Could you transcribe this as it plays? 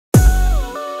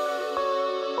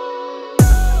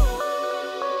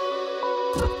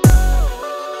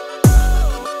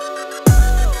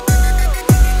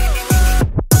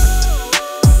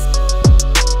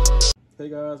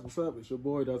What's up? It's your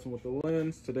boy Dustin with the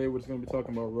Lens. Today we're just going to be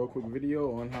talking about a real quick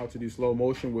video on how to do slow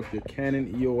motion with your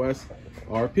Canon EOS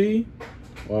RP.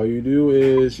 All you do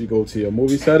is you go to your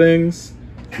movie settings,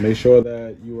 make sure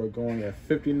that you are going at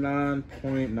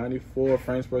 59.94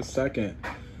 frames per second.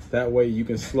 That way you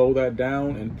can slow that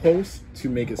down in post to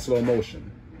make it slow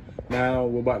motion. Now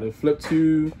we're about to flip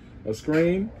to a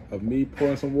screen of me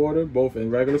pouring some water, both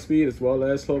in regular speed as well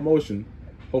as slow motion.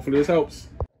 Hopefully this helps.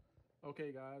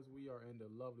 Okay guys, we are in the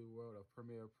lovely world of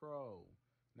Premiere Pro.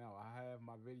 Now I have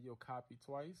my video copied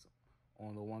twice.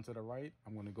 On the one to the right,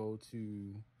 I'm going to go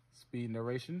to speed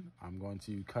narration. I'm going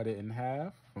to cut it in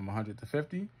half from 100 to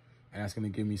 50, and that's going to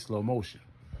give me slow motion.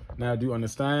 Now do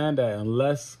understand that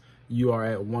unless you are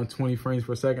at 120 frames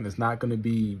per second, it's not going to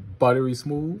be buttery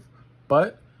smooth,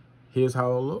 but here's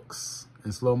how it looks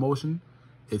in slow motion.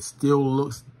 It still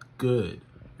looks good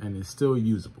and it's still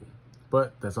usable.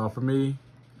 But that's all for me.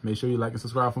 Make sure you like and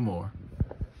subscribe for more.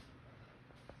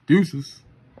 Deuces.